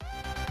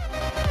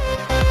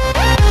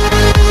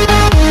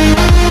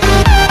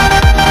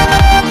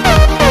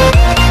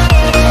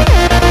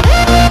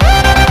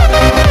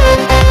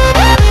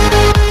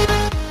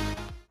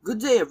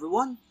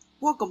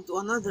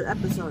another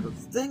episode of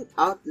Think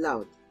Out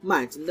Loud,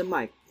 Minds on the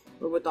Mic,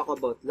 where we talk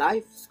about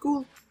life,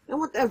 school, and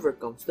whatever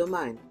comes to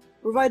mind,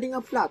 providing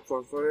a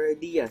platform for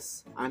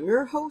ideas. I'm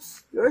your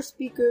host, your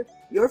speaker,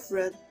 your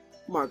friend,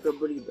 Marco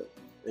Bolido.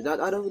 With that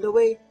out of the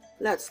way,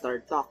 let's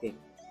start talking.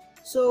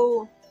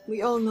 So,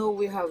 we all know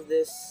we have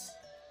this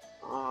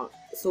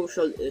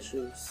social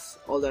issues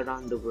all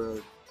around the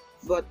world,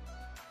 but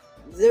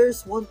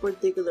there's one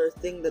particular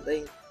thing that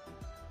I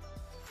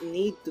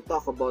need to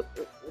talk about,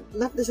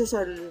 not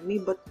necessarily me,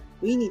 but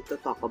we need to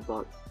talk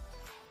about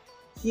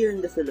here in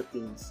the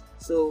Philippines.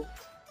 So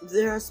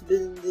there has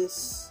been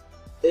this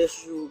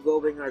issue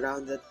going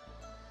around that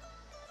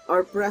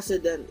our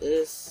president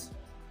is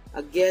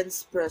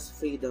against press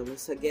freedom,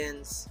 is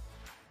against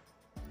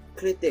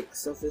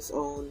critics of his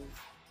own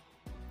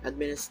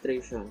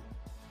administration,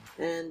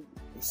 and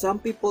some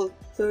people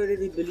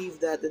thoroughly believe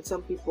that, and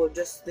some people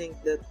just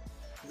think that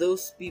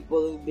those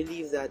people who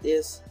believe that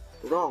is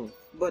wrong.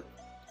 But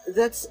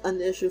that's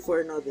an issue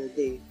for another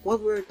day.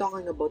 What we're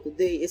talking about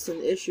today is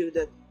an issue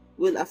that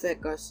will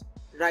affect us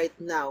right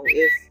now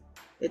if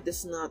it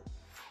is not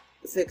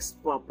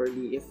fixed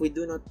properly, if we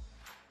do not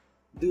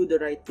do the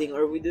right thing,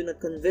 or we do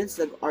not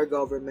convince our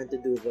government to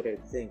do the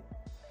right thing.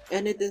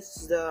 And it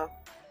is the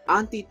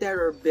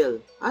Anti-Terror Bill,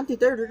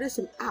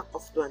 Anti-Terrorism Act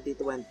of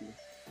 2020.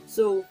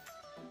 So,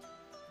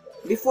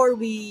 before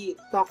we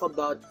talk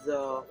about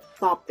the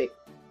topic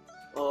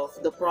of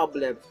the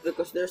problem,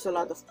 because there's a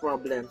lot of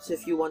problems.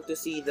 If you want to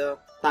see the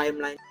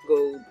timeline,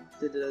 go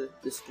to the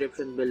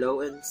description below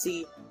and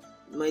see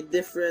my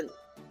different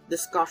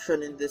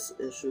discussion in this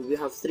issue. We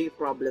have 3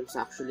 problems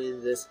actually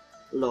in this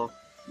law,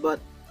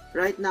 but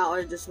right now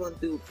I just want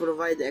to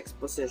provide the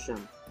exposition.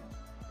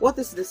 What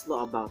is this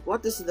law about?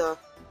 What is the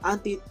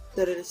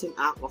Anti-Terrorism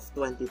Act of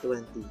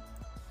 2020?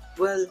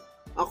 Well,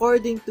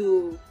 according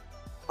to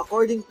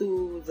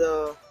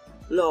the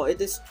law, it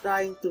is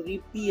trying to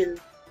repeal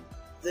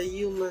the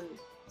Human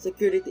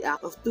Security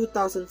Act of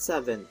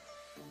 2007,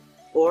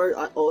 or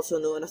also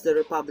known as the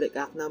Republic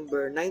Act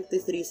number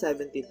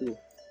 9372.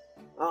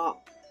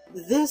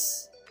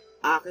 This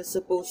act is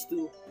supposed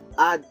to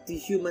add the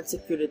human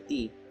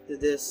security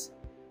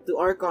to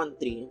our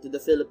country, to the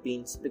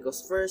Philippines,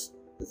 because first,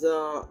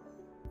 the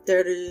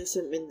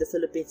terrorism in the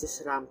Philippines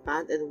is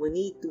rampant and we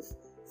need to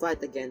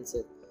fight against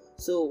it.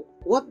 So,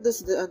 what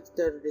does the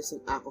Anti-Terrorism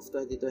Act of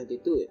 2020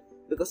 do?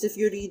 Because if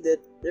you read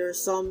it, there are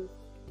some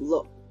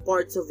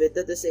parts of it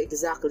that is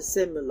exactly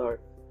similar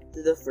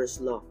to the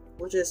first law,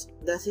 which is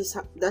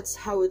that's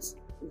how it's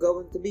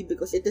going to be,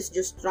 because it is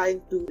just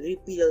trying to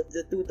repeal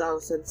the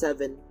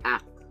 2007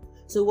 Act.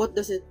 So what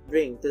does it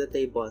bring to the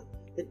table?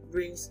 It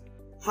brings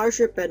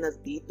harsher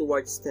penalty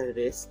towards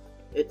terrorists.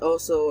 It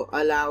also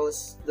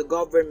allows the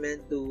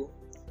government to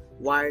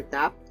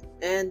wiretap,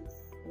 and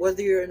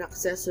whether you're an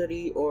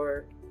accessory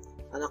or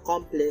an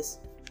accomplice,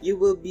 you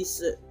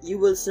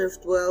will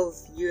serve 12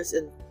 years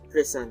in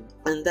prison,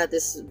 and that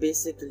is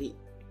basically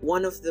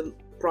one of the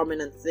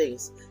prominent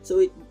things. So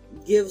it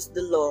gives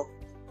the law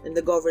and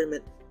the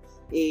government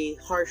a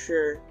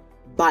harsher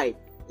bite,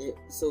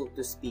 so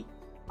to speak,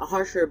 a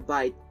harsher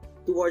bite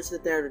towards the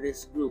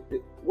terrorist group,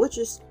 which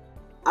is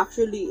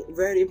actually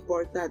very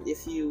important.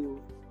 If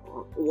you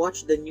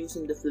watch the news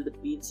in the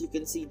Philippines, you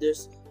can see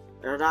there's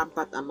a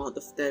rampant amount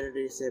of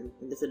terrorism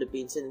in the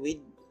Philippines, and we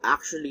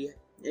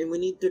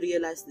need to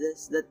realize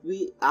this, that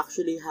we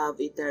actually have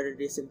a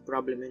terrorism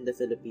problem in the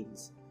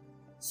Philippines.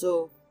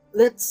 So,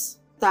 let's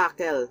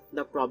tackle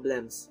the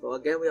problems. So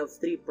again, we have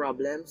 3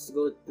 problems.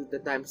 Go to the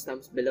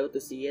timestamps below to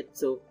see it.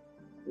 So,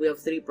 we have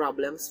 3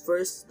 problems.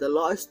 First, the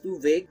law is too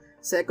vague.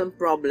 Second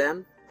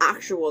problem,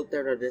 actual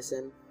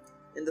terrorism.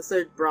 And the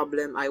third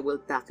problem, I will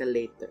tackle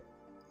later.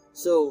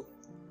 So,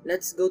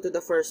 let's go to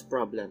the first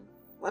problem.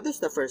 What is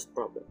the first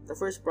problem? The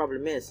first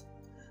problem is,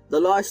 the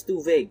law is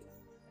too vague.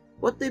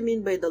 What do you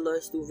mean by the law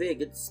is too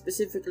vague? It's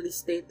specifically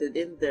stated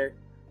in there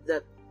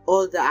that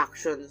all the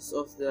actions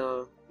of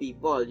the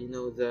people,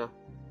 the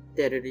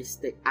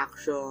terroristic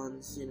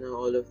actions,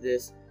 all of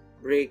this,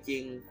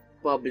 breaking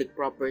public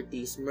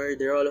properties,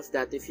 murder, all of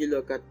that. If you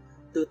look at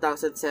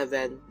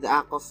 2007, the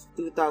Act of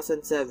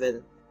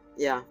 2007,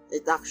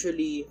 it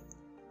actually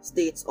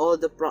states all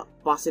the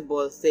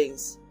possible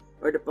things,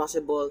 or the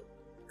possible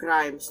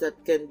crimes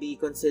that can be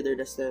considered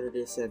as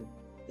terrorism.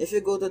 If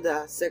you go to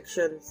the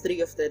Section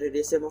 3 of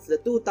terrorism of the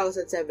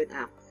 2007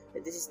 Act,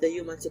 and this is the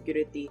Human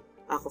Security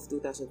Act of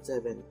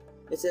 2007,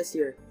 it says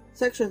here,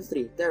 Section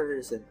 3,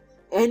 Terrorism.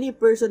 Any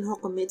person who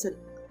commits an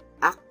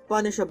act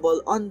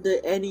punishable under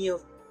any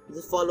of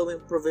the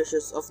following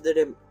provisions of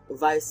the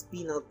revised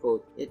penal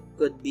code. It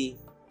could be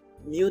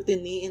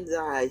mutiny in the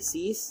high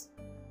seas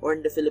or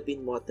in the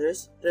Philippine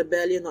waters,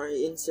 rebellion or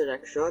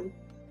insurrection,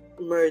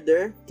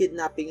 murder,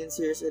 kidnapping and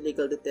serious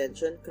illegal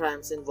detention,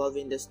 crimes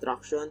involving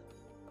destruction,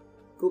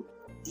 coup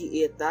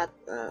d'état,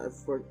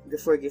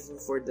 forgive me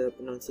for the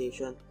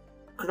pronunciation,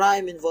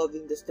 crime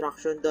involving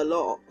destruction, the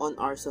law on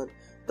arson,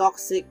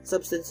 toxic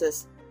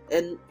substances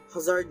and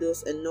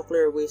hazardous and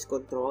nuclear waste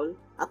control,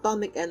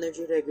 atomic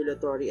energy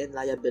regulatory and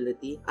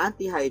liability,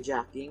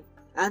 anti-hijacking,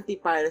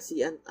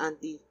 anti-piracy and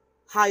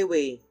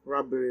highway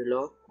robbery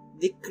law.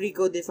 The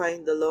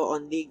codifying the law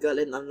on legal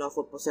and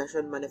unlawful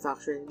possession,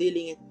 manufacturing,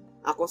 dealing in,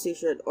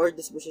 acquisition, or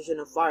disposition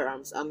of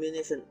firearms,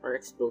 ammunition, or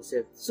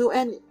explosive. So,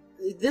 and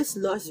this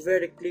law is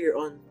very clear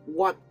on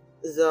what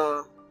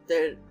the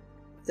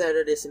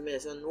terrorism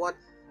is, on what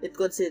it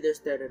considers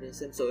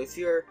terrorism. So, if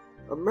you're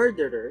a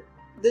murderer,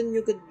 then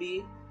you could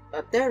be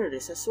a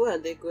terrorist as well.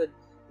 They could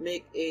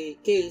make a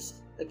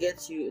case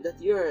against you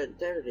that you're a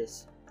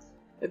terrorist.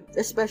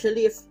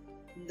 Especially if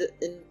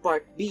in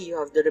part B you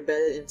have the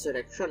rebellion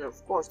insurrection.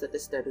 Of course, that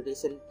is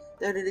terrorism.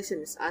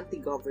 Terrorism is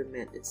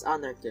anti-government, it's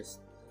anarchist.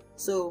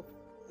 So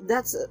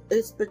that's a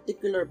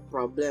particular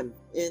problem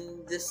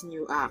in this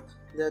new act,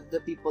 that the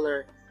people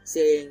are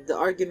saying the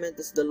argument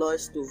is the law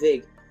is too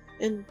vague.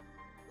 And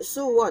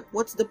so what?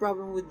 What's the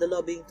problem with the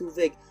law being too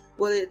vague?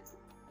 Well, it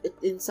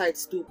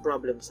incites two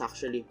problems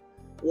actually.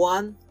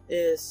 One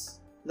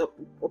is the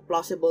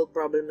plausible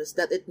problem is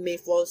that it may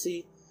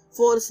falsely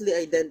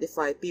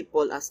identify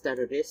people as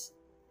terrorists.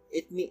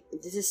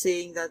 This is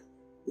saying that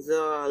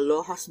the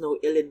law has no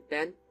ill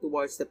intent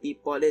towards the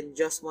people and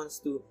just wants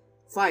to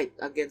fight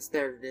against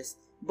terrorists,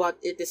 but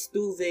it is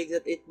too vague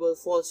that it will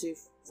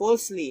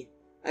falsely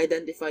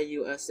identify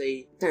you as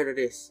a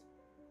terrorist.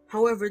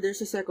 However,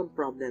 there's a second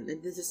problem,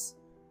 and this is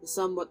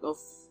somewhat of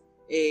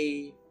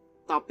a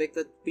topic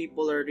that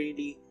people are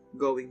really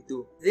going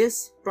to.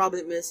 This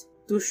problem is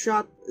to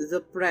shut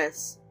the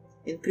press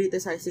in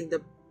criticizing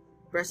the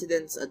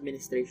president's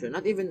administration.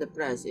 Not even the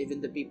press,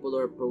 even the people who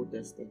are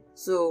protesting.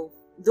 So,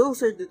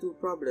 those are the two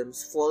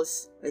problems: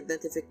 false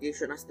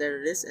identification as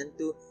terrorists, and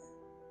to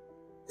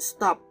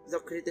stop the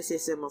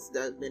criticism of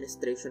the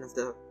administration of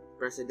the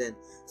president.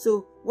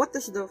 So, what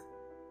does the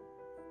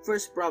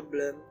first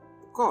problem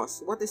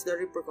cause? What is the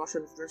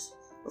repercussion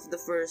of the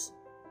first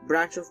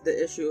branch of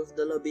the issue of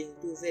the law being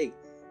too vague?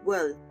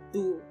 Well,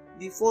 to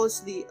be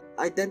falsely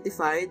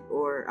identified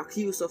or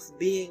accused of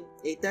being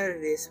a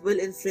terrorist will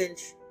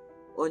infringe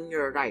on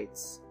your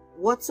rights.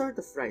 What sort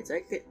of rights?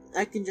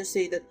 I can just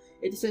say that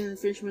it is an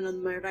infringement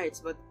on my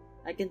rights, but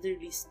I can't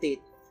really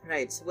state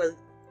rights. Well,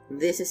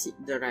 this is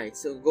the right.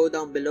 So go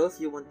down below if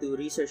you want to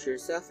research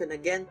yourself. And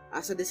again,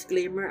 as a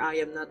disclaimer, I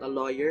am not a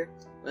lawyer.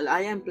 Well,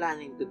 I am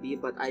planning to be,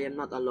 but I am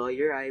not a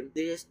lawyer.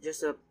 This is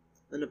just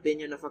an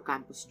opinion of a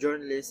campus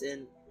journalist,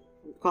 and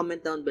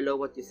comment down below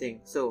what you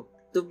think. So,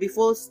 to be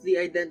falsely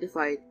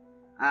identified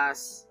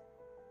as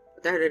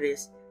a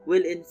terrorist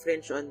will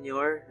infringe on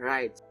your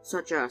rights,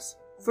 such as,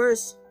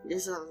 first,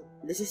 this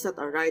is not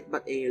a right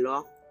but a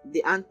law,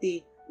 the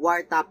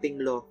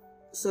anti-wiretapping law.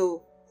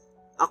 So,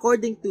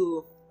 according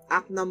to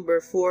Act number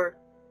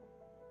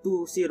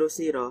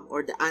 4200,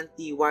 or the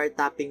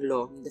anti-wiretapping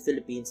law in the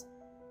Philippines,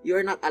 you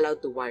are not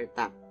allowed to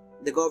wiretap.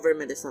 The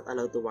government is not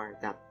allowed to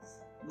wiretap.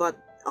 But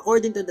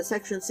according to the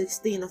Section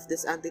 16 of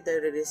this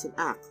Anti-Terrorism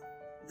Act,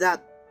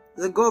 that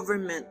the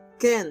government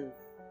can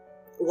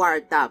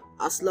wiretap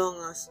as long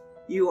as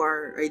you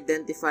are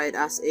identified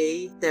as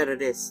a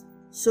terrorist.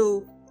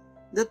 So,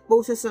 that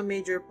poses a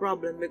major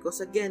problem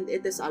because again,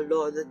 it is a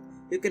law that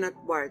you cannot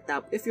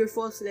wiretap. If you're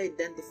falsely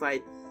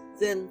identified,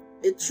 then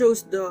it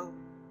shows the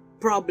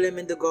problem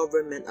in the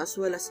government, as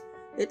well as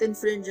it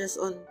infringes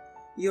on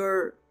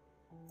your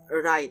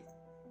right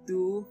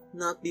to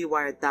not be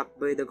wiretapped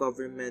by the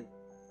government.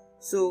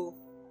 So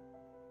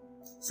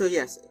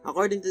yes,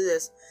 according to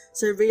this,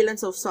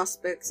 surveillance of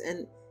suspects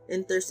and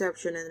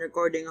interception and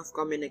recording of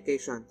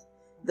communications.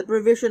 The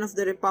provision of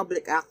the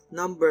Republic Act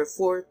number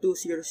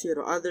 4200,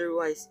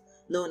 otherwise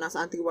known as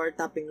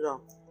Anti-Wiretapping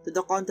Law, to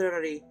the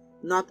contrary,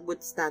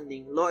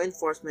 notwithstanding, law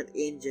enforcement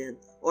agent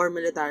or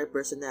military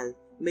personnel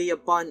may,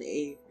 upon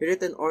a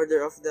written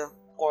order of the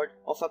Court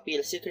of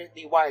Appeal,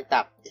 secretly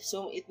wiretap.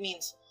 So it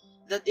means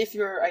that if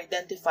you're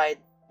identified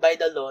by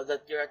the law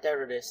that you're a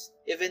terrorist,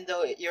 even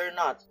though you're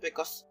not,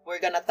 because we're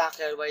gonna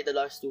tackle why the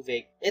law is too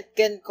vague, it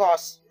can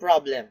cause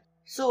problem.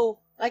 So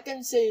I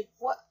can say,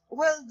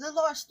 well, the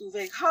law is too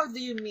vague. How do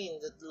you mean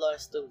that the law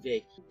is too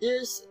vague?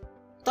 There's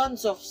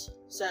tons of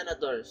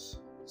senators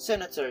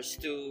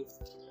to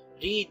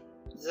read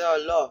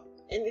the law,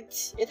 and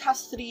it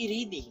has 3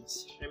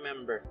 readings,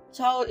 remember.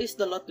 So how is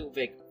the law too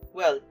vague?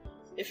 Well,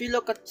 if you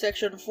look at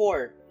section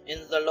 4 in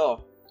the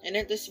law, and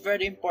it is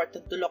very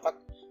important to look at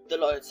the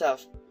law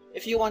itself.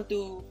 If you want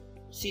to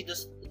see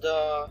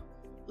the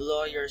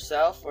law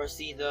yourself or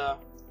see the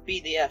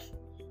PDF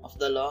of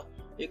the law,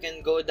 you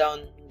can go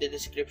down the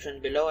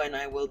description below, and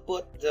I will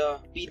put the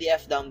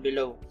PDF down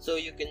below so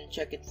you can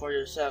check it for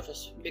yourself,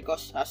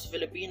 because as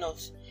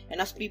Filipinos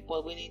and as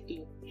people, we need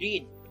to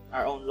read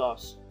our own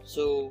laws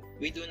so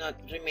we do not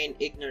remain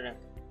ignorant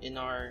in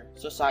our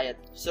society.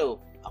 So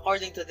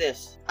according to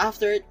this,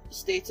 after it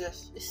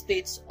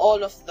states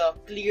all of the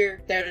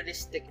clear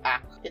terroristic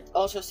act, it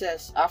also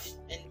says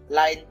in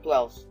line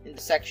 12 in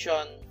the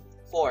section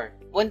 4,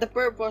 when the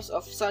purpose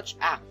of such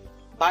act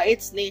by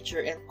its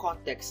nature and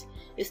context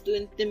is to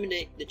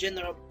intimidate the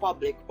general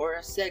public or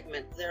a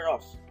segment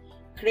thereof,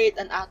 create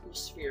an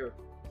atmosphere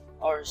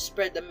or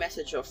spread a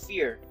message of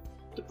fear,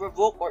 to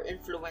provoke or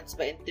influence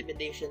by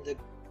intimidation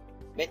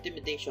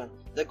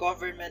the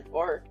government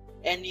or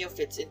any of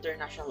its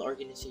international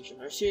organization,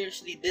 or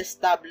seriously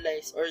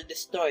destabilize or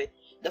destroy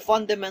the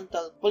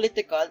fundamental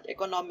political,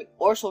 economic,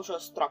 or social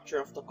structure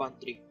of the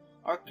country,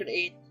 or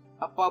create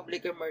a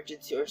public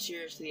emergency, or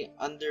seriously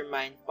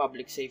undermine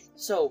public safety.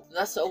 So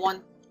that's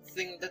one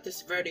thing that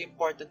is very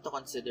important to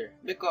consider,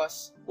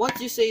 because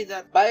once you say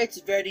that by its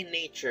very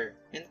nature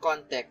and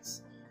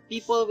context,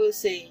 people will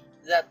say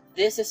that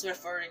this is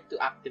referring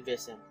to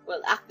activism.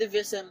 Well,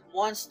 activism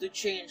wants to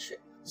change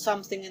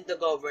something in the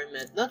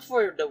government, not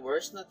for the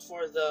worse, not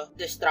for the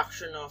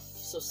destruction of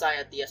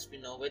society as we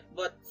know it,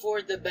 but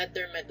for the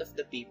betterment of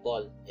the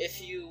people.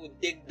 If you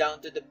dig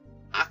down to the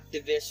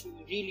activists who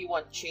really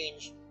want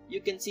change,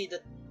 you can see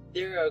that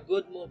there are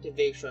good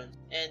motivations,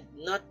 and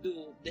not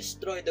to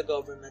destroy the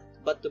government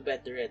but to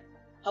better it.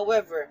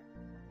 However,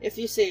 if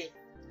you say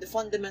the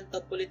fundamental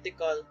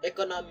political,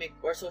 economic,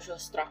 or social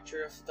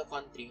structure of the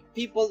country,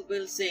 people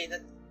will say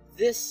that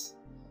this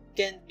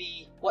can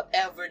be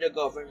whatever the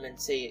government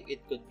say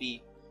it could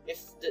be.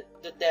 If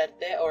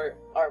Duterte or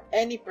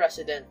any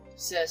president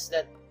says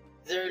that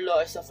their law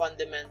is a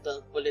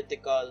fundamental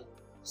political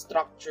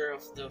structure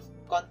of the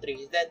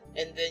country,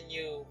 and then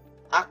you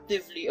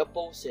actively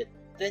oppose it,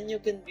 then you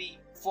can be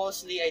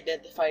falsely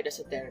identified as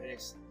a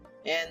terrorist.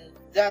 And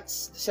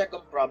that's the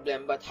second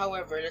problem. But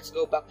however, let's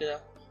go back to the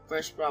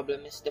first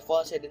problem, is the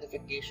false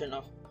identification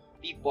of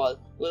people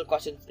will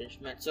cause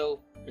infringement.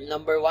 So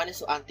number one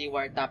is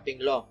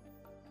anti-wiretapping law.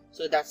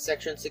 So that's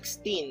section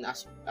 16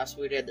 as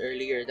we read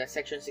earlier. That's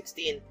section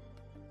 16.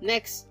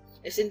 Next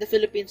is in the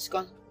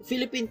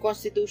Philippine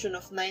Constitution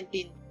of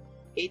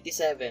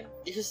 1987.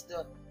 This is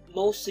the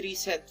most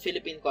recent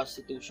Philippine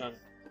Constitution.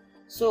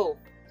 So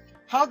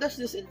how does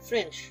this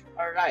infringe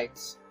our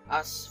rights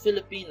as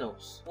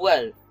Filipinos?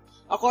 Well,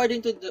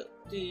 according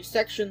to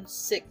section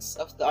 6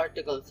 of the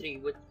article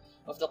 3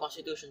 of the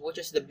Constitution, which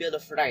is the Bill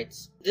of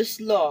Rights,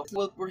 this law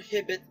will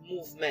prohibit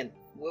movement,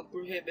 will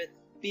prohibit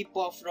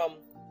people from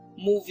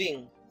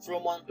moving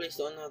from one place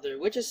to another,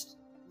 which is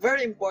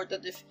very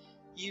important if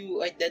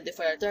you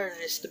identify a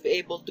terrorist, to be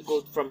able to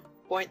go from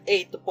point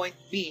A to point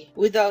B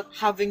without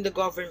having the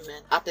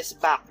government at his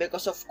back,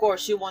 because of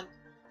course you want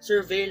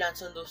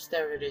surveillance on those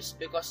terrorists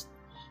because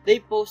they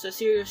pose a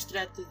serious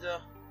threat to the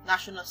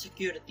national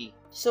security.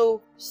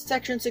 So,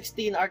 Section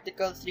 16,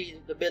 Article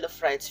 3, the Bill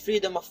of Rights,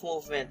 freedom of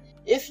movement.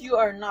 If you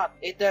are not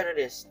a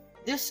terrorist,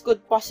 this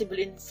could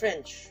possibly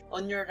infringe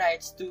on your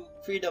rights to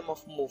freedom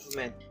of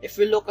movement. If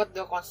we look at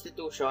the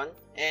Constitution,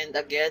 and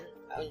again,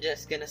 I'm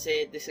just gonna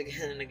say this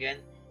again and again,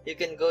 you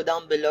can go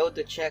down below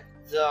to check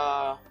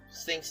the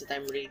things that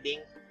I'm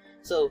reading.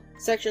 So,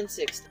 Section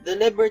 6, the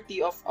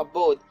liberty of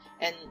abode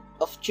and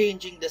of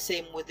changing the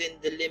same within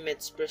the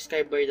limits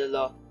prescribed by the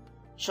law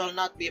shall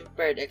not be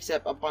impaired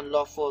except upon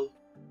lawful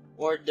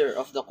order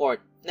of the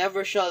court.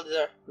 Never shall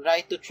the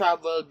right to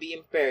travel be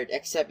impaired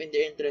except in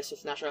the interest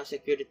of national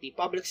security,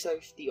 public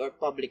safety, or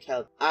public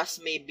health, as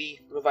may be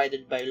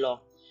provided by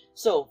law.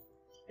 So,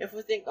 if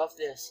we think of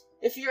this,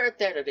 if you're a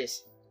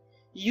terrorist,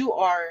 you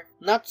are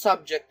not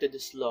subject to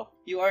this law.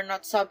 You are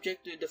not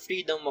subject to the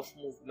freedom of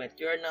movement.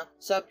 You are not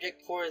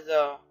subject for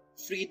the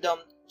freedom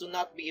to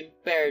not be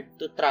impaired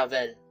to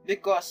travel.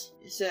 Because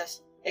it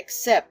says,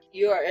 except,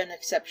 you are an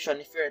exception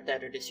if you're a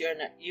terrorist.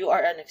 You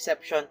are an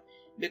exception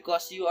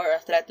because you are a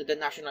threat to the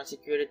national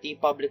security,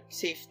 public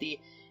safety,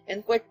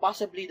 and quite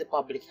possibly the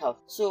public health.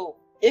 So,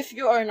 if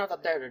you are not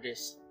a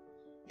terrorist,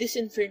 this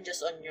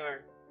infringes on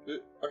your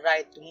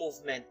right to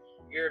movement,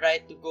 your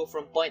right to go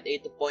from point A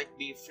to point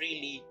B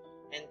freely,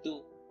 and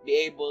to be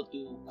able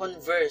to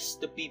converse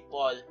to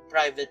people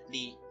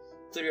privately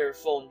through your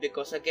phone,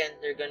 because again,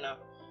 they're gonna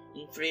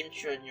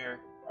infringe on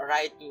your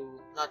right to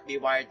not be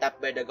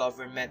wiretapped by the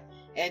government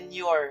and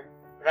your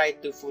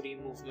right to free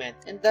movement.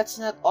 And that's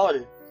not all.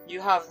 You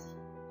have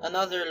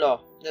another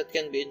law that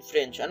can be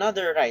infringed,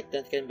 another right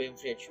that can be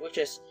infringed, which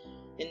is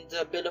in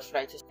the Bill of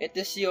Rights. It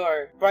is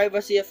your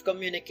privacy of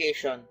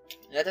communication.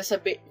 That is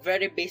a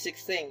very basic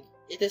thing.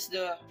 It is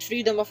the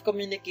freedom of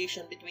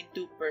communication between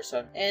two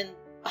persons. And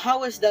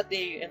how is that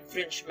a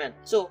infringement?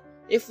 So,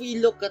 if we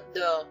look at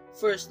the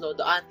first law,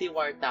 the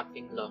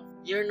anti-wiretapping law,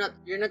 you're not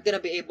gonna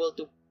be able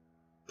to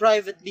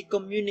privately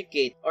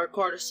communicate or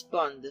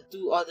correspond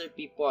to other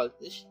people.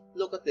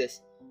 Look at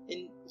this.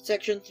 In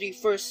Section 3,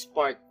 first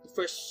part, the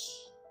first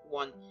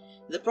one,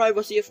 the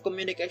privacy of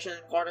communication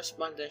and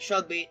correspondence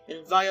shall be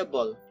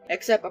inviolable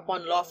except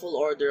upon lawful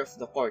order of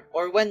the court,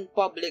 or when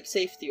public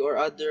safety or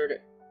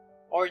other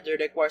order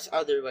requires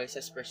otherwise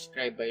as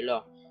prescribed by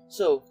law.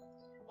 So,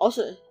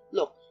 also,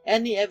 look,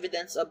 any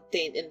evidence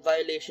obtained in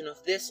violation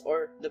of this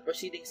or the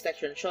preceding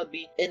section shall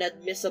be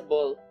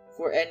inadmissible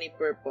for any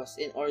purpose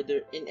in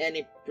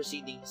any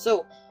proceeding.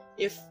 So,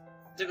 if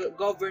the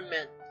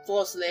government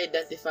falsely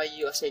identify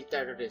you as a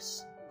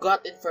terrorist,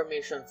 got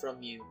information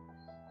from you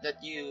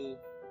that you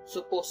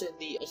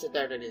supposedly is a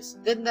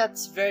terrorist, then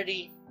that's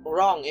very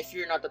wrong if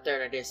you're not a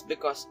terrorist,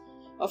 because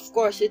of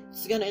course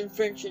it's gonna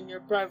infringe on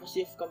your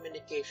privacy of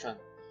communication.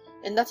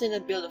 And that's in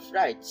the Bill of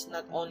Rights,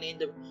 not only in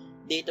the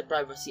Data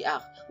Privacy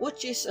Act,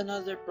 which is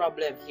another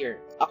problem here.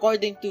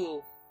 According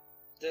to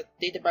the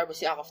Data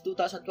Privacy Act of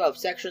 2012,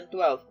 Section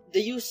 12,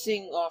 the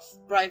using of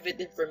private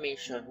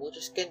information,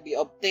 can be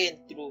obtained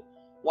through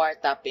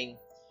wiretapping,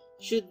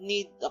 should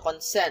need the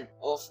consent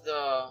of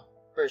the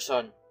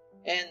person.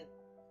 And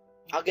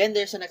again,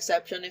 there's an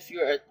exception if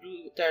you're a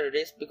true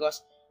terrorist,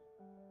 because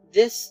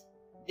this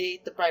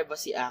Data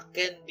Privacy Act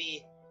can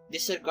be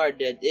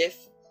disregarded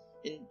if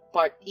in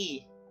Part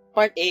A,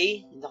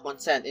 the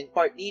consent, in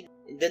Part E,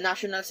 the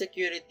national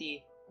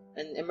security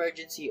and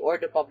emergency or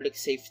the public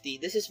safety.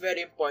 This is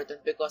very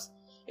important because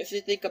if you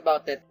think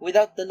about it,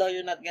 without the law,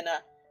 you're not gonna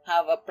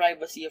have a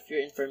privacy of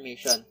your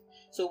information.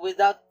 So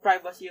without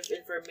privacy of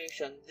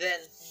information, then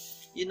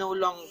you no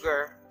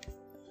longer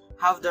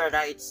have the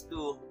rights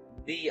to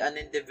be an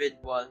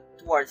individual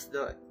towards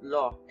the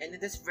law. And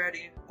it is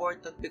very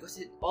important because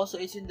it also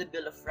is in the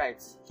Bill of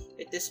Rights.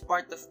 It is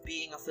part of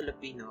being a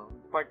Filipino,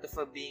 part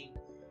of being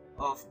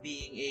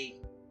a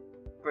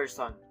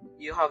person.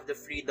 You have the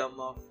freedom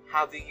of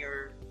having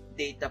your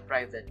data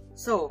private.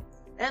 So,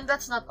 and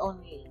that's not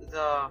only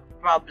the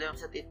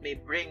problems that it may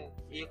bring.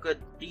 You could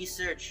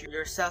research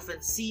yourself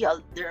and see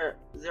there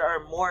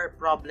are more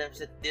problems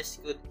that this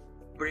could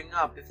bring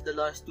up if the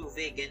law is too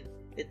vague and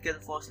it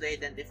can falsely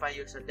identify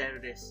you as a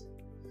terrorist.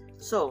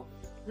 So,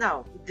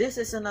 now, this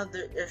is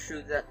another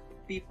issue that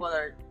people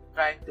are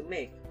trying to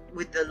make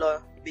with the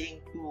law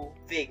being too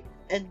vague.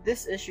 And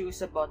this issue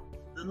is about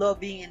the law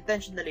being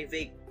intentionally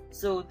vague.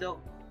 So, the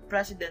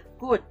president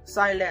could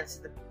silence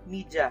the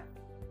media,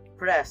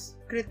 press,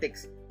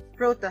 critics,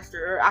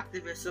 protesters, or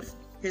activists of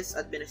his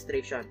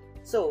administration.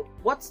 So,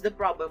 what's the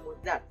problem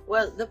with that?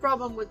 Well, the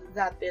problem with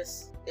that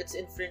is it's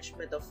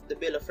infringement of the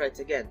Bill of Rights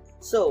again.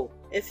 So,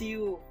 if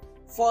you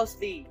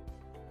falsely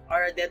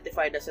are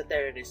identified as a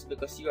terrorist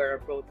because you are a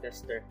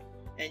protester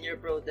and you're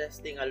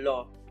protesting a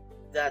law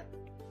that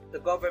the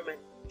government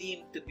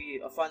deemed to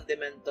be a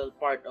fundamental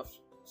part of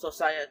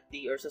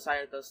society or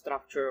societal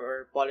structure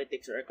or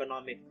politics or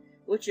economic,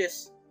 which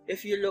is,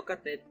 if you look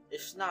at it,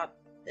 is not,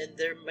 and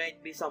there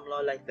might be some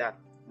law like that,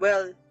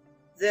 well,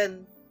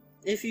 then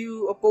if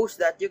you oppose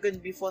that, you can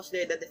be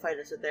falsely identified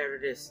as a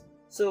terrorist.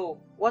 So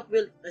what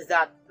will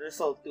that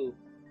result to?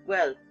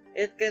 Well,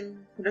 it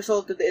can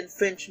result to the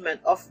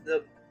infringement of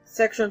the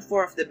Section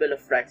 4 of the Bill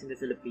of Rights in the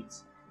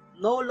Philippines.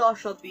 No law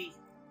shall be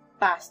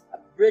passed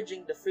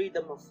abridging the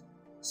freedom of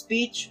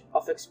speech,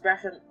 of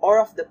expression, or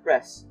of the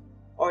press,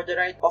 or the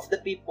right of the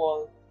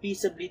people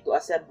peaceably to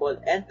assemble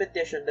and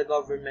petition the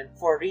government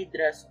for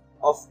redress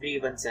of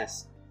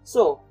grievances.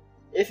 So,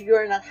 if you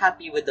are not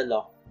happy with the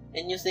law,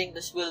 and you think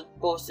this will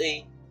pose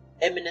a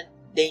imminent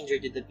danger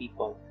to the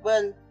people,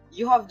 well,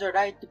 you have the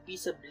right to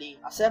peaceably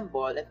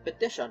assemble and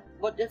petition.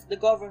 But if the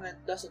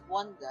government doesn't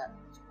want that,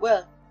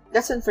 well,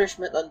 that's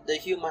infringement on the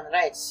human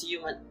rights,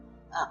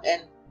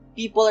 and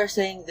people are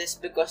saying this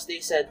because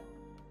they said,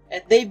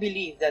 and they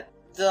believe that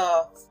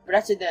the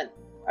president,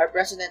 our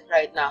president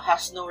right now,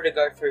 has no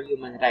regard for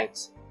human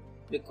rights,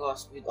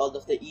 because with all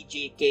of the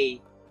EJK,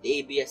 the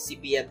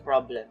ABS-CBN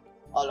problem,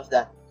 all of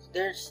that,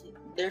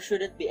 there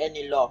shouldn't be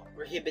any law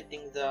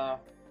prohibiting the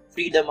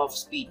freedom of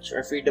speech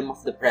or freedom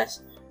of the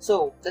press.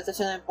 So that is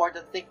an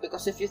important thing,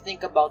 because if you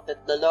think about it,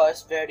 the law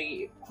is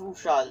very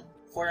crucial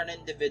for an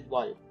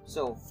individual.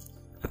 So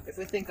if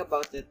we think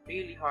about it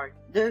really hard,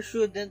 there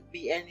shouldn't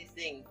be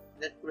anything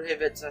that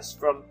prohibits us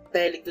from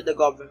telling to the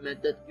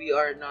government that we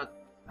are not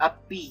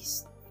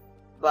appeased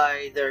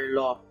by their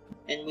law,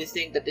 and we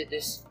think that it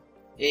is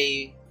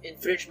a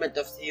infringement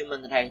of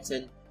human rights,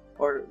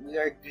 or we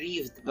are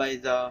grieved by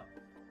the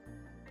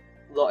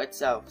law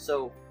itself.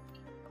 So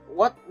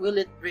what will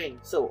it bring?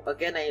 So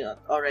again, I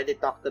already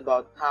talked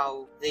about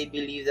how they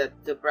believe that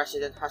the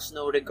president has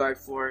no regard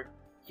for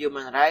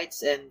human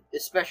rights, and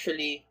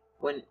especially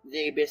when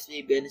the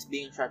ABS-CBN is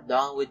being shut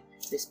down with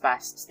his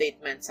past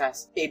statements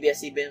as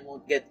ABS-CBN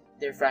won't get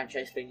their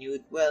franchise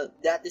renewed. Well,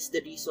 that is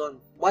the reason,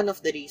 one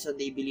of the reasons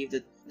they believe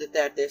that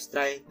Duterte is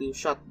trying to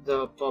shut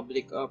the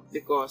public up,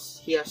 because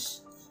he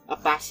has a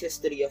past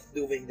history of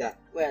doing that.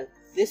 Well,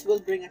 this will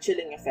bring a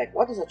chilling effect.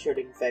 What is a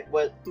chilling effect?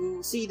 Well,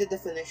 to see the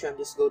definition,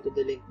 just go to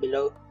the link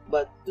below.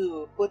 But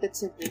to put it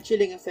simply,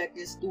 chilling effect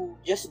is to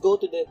just go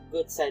to the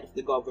good side of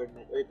the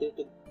government, or to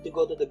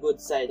go to the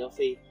good side of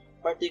a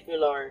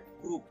particular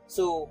group,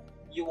 so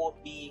you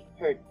won't be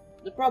hurt.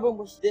 The problem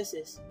with this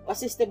is, a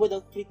system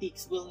without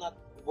critiques will not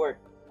work.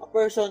 A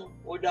person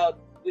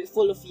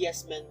full of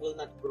yes men will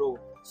not grow.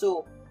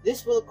 So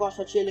this will cause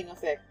a chilling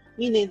effect,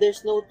 meaning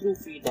there's no true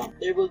freedom.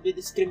 There will be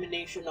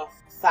discrimination of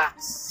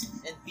facts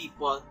and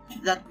people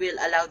that will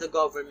allow the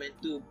government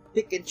to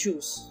pick and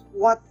choose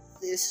what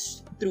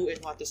is true and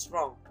what is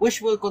wrong,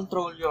 which will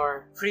control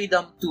your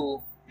freedom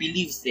to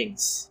believe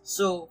things.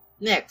 So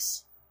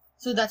next,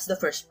 so that's the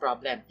first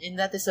problem, and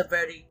that is a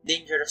very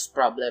dangerous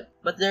problem.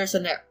 But there's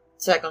a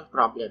second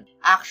problem: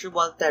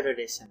 actual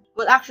terrorism.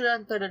 Well,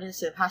 actual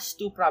terrorism has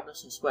two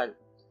problems as well.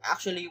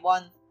 Actually,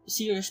 one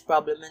serious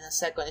problem, and the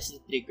second is the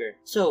trigger.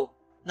 So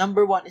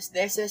number one is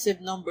the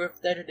excessive number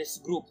of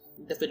terrorist groups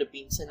in the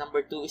Philippines, and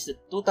number two is the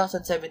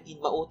 2017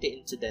 Maute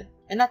incident.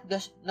 And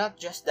not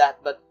just that,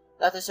 but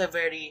that is a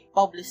very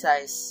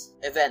publicized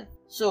event.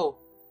 So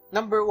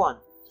Number 1.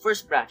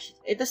 First branch.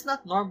 It is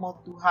not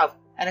normal to have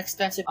an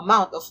extensive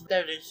amount of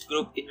terrorist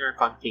group in your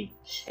country.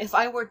 If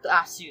I were to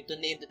ask you to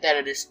name the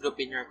terrorist group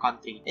in your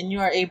country and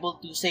you are able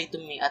to say to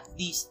me at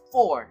least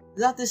 4,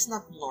 that is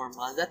not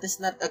normal. That is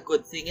not a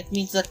good thing. It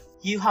means that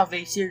you have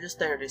a serious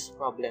terrorist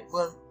problem.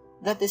 Well,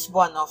 that is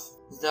one of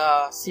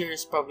the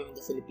serious problem in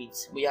the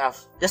Philippines. We have,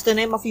 just to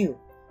name a few,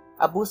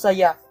 Abu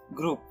Sayyaf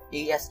Group,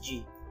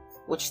 ASG,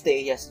 which is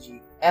the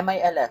ASG,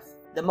 MILF,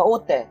 the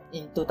Maute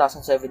in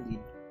 2017,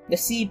 the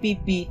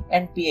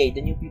CPP-NPA,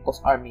 the New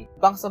People's Army,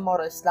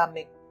 Bangsamoro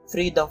Islamic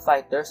Freedom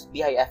Fighters,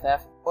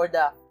 BIFF, or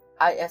the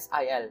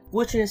ISIL,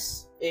 which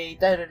is a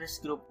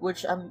terrorist group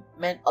which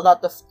meant a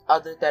lot of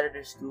other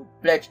terrorist groups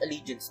pledge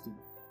allegiance to,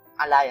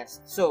 alliance.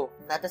 So,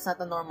 that is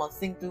not a normal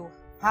thing to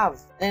have.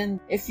 And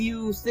if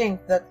you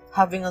think that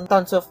having a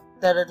tons of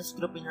terrorist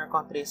group in your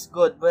country is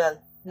good,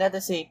 well, that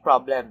is a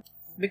problem.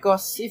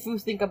 Because if you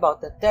think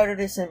about it,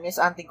 terrorism is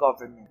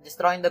anti-government.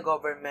 Destroying the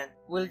government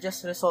will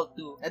just result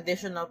to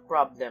additional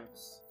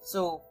problems.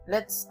 So,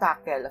 let's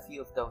tackle a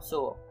few of those.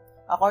 So,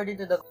 according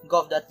to the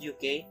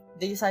gov.uk,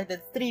 they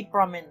cited 3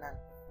 prominent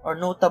or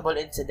notable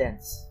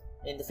incidents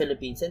in the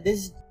Philippines. And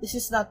this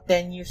is not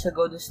 10 years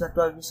ago, this is not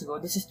 12 years ago,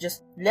 this is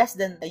just less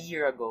than a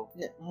year ago.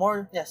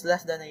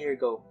 Less than a year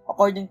ago.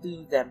 According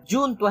to them,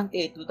 June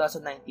 28,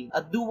 2019,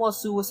 a dual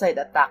suicide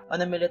attack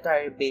on a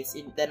military base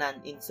in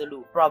Danan in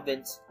Sulu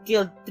province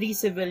killed 3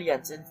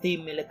 civilians and 3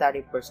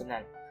 military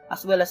personnel,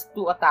 as well as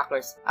 2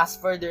 attackers, as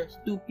further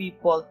 2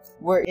 people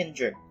were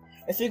injured.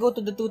 If you go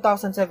to the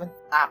 2007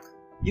 act,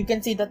 you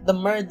can see that the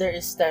murder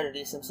is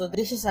terrorism. So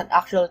this is an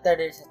actual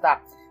terrorist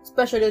attack,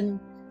 especially in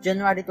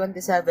January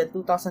 27,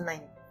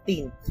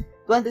 2019,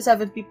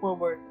 27 people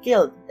were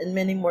killed and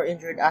many more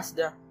injured as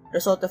the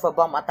result of a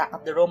bomb attack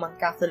at the Roman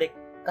Catholic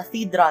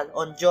Cathedral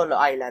on Jolo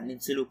Island in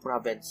Sulu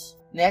Province.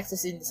 Next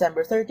is in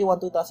December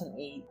 31,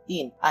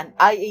 2018, an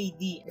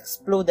IAD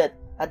exploded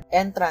at the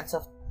entrance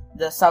of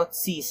the South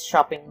Seas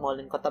shopping mall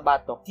in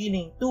Cotabato,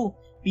 killing 2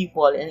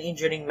 people and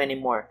injuring many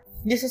more.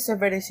 This is a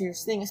very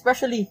serious thing,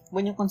 especially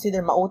when you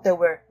consider Maute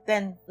where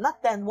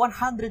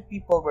 100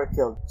 people were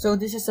killed. So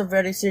this is a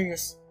very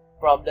serious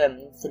problem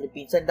in the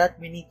Philippines and that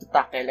we need to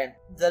tackle, and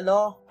the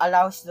law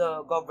allows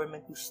the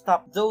government to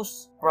stop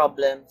those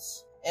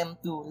problems and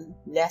to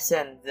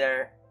lessen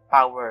their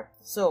power.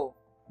 So,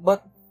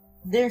 but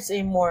there's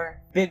a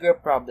bigger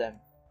problem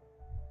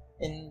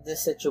in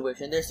this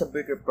situation. There's a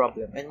bigger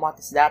problem, and what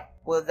is that?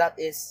 Well, that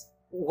is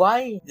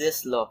why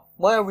this law?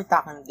 Why are we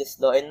tackling this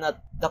law and not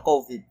the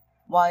COVID?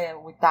 Why are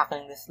we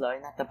tackling this law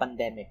and not the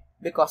pandemic?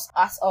 Because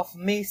as of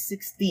May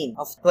 16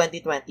 of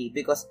 2020,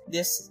 because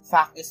this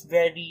fact is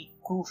very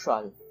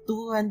crucial,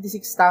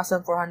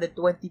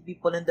 26,420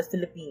 people in the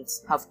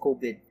Philippines have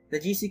COVID. The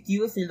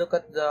GCQ, if you look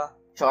at the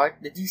chart,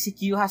 the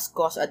GCQ has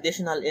caused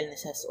additional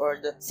illnesses or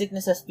the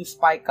sicknesses to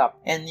spike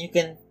up. And you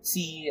can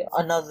see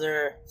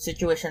another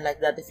situation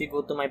like that if you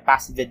go to my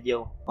past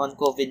video on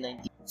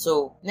COVID-19.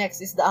 So,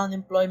 next is the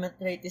unemployment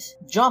rate is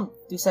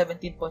jumped to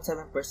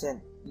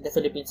 17.7% in the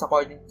Philippines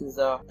according to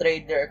the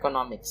trading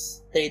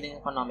economics.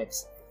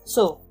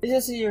 So, this is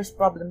a serious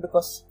problem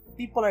because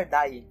people are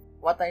dying.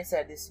 What I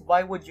said is,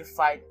 why would you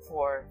fight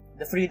for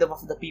the freedom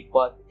of the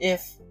people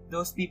if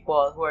those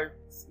people who are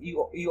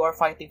you are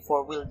fighting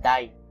for will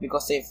die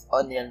because of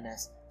an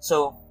illness?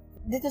 So,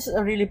 this is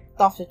a really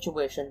tough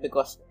situation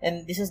because,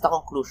 and this is the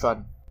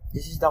conclusion.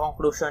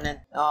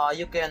 And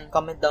you can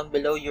comment down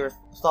below your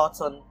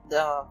thoughts on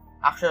the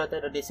actual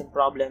terrorism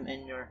problem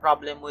and your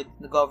problem with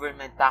the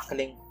government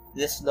tackling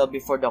this law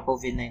before the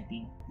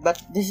COVID-19. But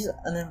this is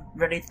a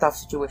very tough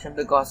situation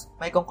because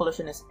my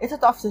conclusion is it's a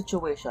tough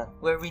situation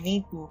where we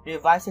need to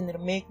revise and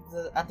remake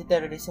the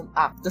Anti-Terrorism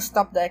Act to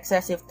stop the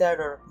excessive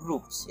terror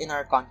groups in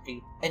our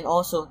country and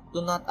also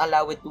do not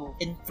allow it to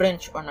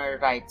infringe on our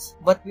rights.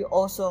 But we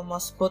also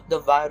must put the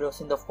virus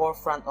in the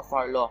forefront of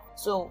our law.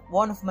 So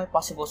one of my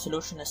possible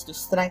solutions is to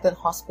strengthen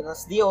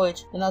hospitals,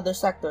 DOH, and other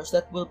sectors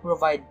that will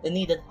provide the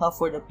needed help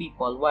for the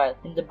people, while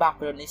in the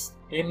background is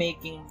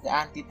remaking the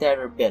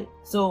anti-terror bill.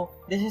 So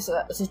this is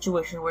a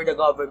situation where the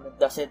government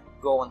doesn't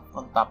go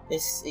on top.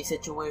 This is a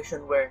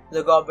situation where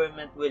the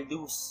government will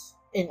lose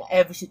in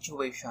every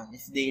situation.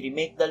 If they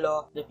remake the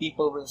law, the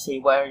people will say,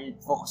 why are you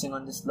focusing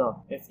on this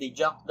law? If they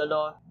junk the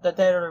law, the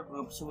terror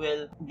groups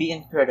will be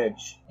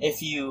encouraged.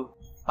 If you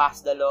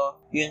pass the law,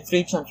 you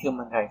infringe on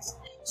human rights.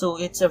 So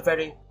it's a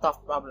very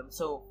tough problem.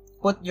 So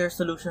put your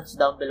solutions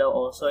down below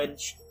also, and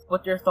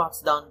put your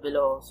thoughts down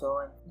below also.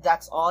 And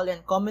that's all,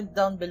 and comment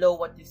down below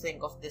what you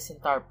think of this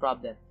entire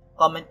problem.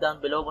 Comment down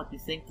below what you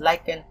think,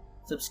 like and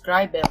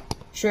subscribe, and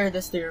share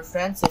this to your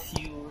friends if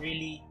you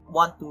really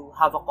want to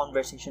have a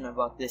conversation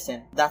about this.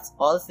 And that's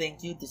all.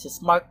 Thank you. This is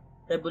Mark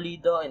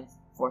Rebulido, and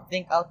for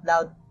Think Out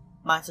Loud,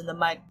 Minds on the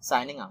Mic,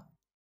 signing out.